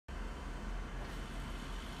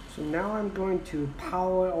So now I'm going to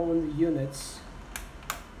power on the units.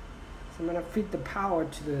 So I'm going to feed the power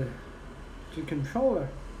to the controller.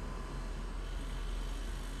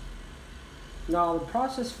 Now the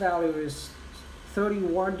process value is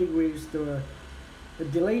 31 degrees. The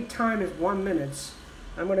delay time is 1 minute.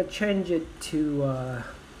 I'm going to change it to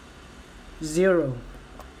 0.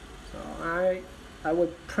 So I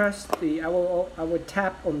would press I would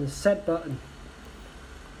tap on the set button.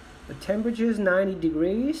 The temperature is 90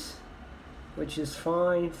 degrees, which is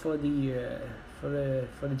fine for the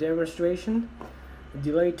demonstration. The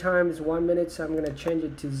delay time is 1 minute, so I'm going to change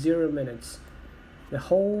it to 0 minutes. The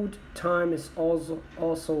hold time is also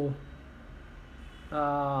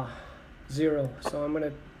 0. So I'm going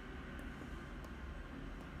to,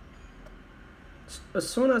 as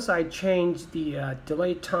soon as I change the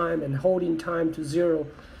delay time and holding time to 0,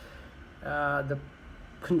 the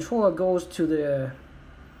controller goes to the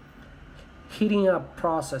heating up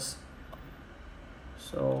process.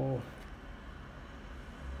 So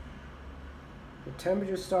the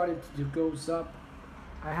temperature started to go up.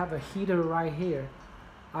 I have a heater right here.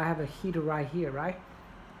 Right?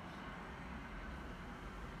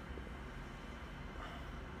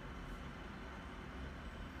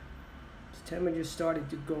 The temperature started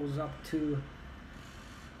to go up to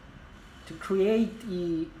create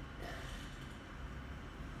the.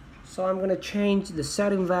 So I'm gonna change the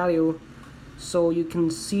setting value so you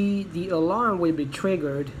can see the alarm will be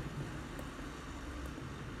triggered.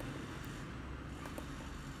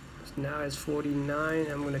 Now it's 49.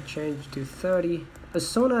 I'm going to change to 30. As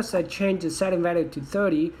soon as I change the setting value to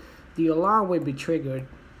 30, the alarm will be triggered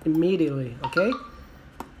immediately. Okay?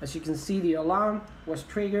 As you can see, the alarm was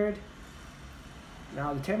triggered.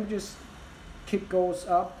 Now the temperatures goes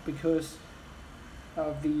up because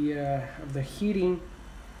of the heating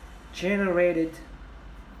generated.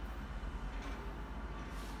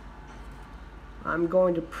 I'm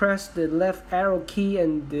going to press the left arrow key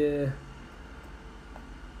and the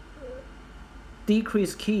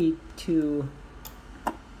decrease key to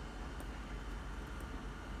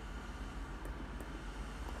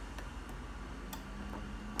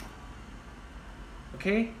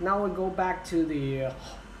okay. Now we go back to the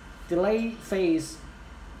delay phase.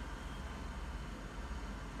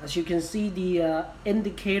 As you can see, the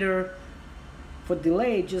indicator for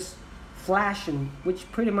delay just flashing,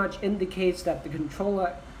 which pretty much indicates that the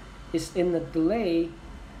controller is in the delay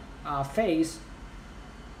phase.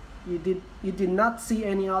 You did not see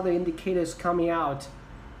any other indicators coming out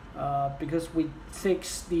because we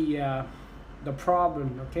fixed the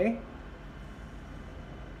problem. Okay.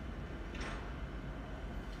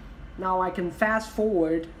 Now I can fast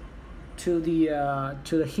forward to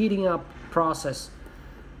the heating up process.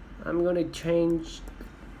 I'm going to change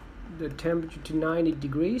the temperature to 90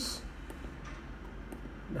 degrees.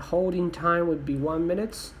 The holding time would be 1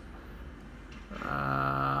 minute.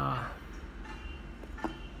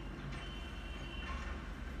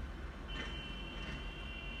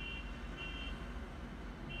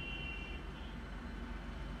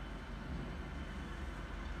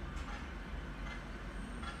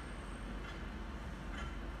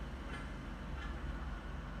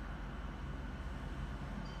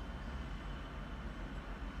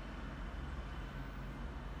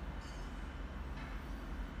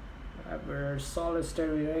 I have a solid state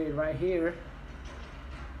relay right here,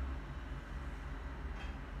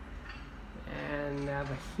 and I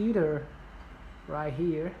have a heater right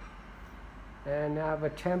here, and I have a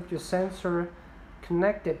temperature sensor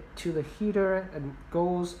connected to the heater and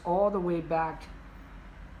goes all the way back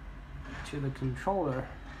to the controller.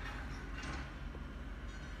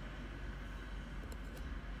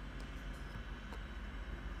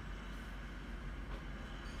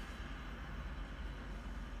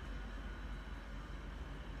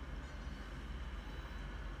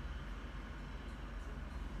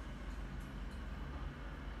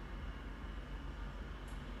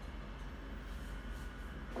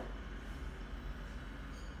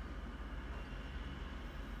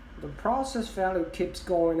 The process value keeps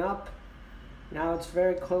going up. Now it's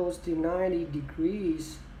very close to 90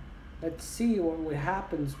 degrees. Let's see what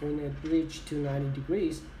happens when it reaches to 90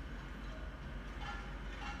 degrees.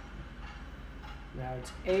 Now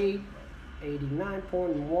it's 8,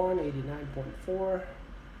 89.1, 89.4.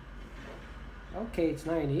 Okay, it's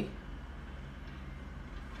 90.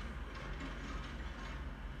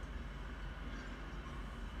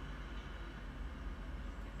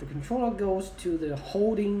 The controller goes to the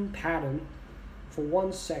holding pattern for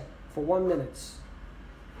 1 minute.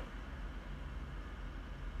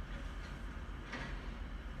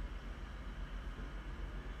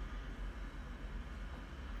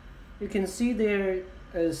 You can see there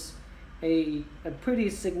is a pretty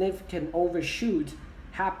significant overshoot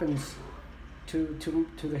happens to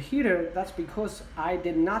the heater, that's because I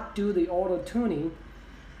did not do the auto tuning.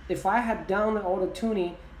 If I had done the auto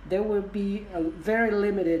tuning, there would be a very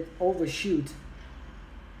limited overshoot.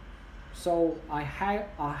 So I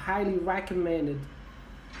highly recommended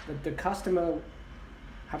that the customer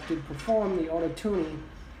have to perform the auto tuning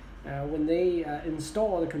when they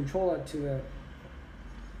install the controller to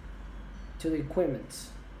the equipment.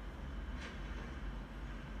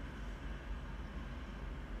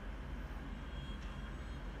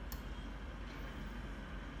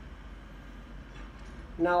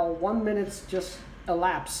 Now 1 minute just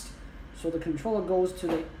elapsed, so the controller goes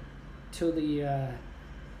to the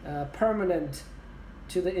permanent,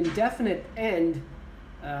 to the indefinite end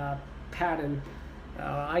pattern.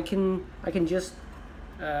 I can just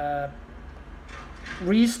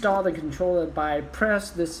restart the controller by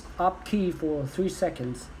press this up key for 3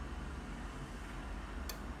 seconds.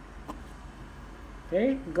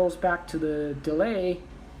 Okay, it goes back to the delay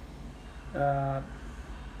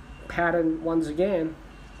pattern once again.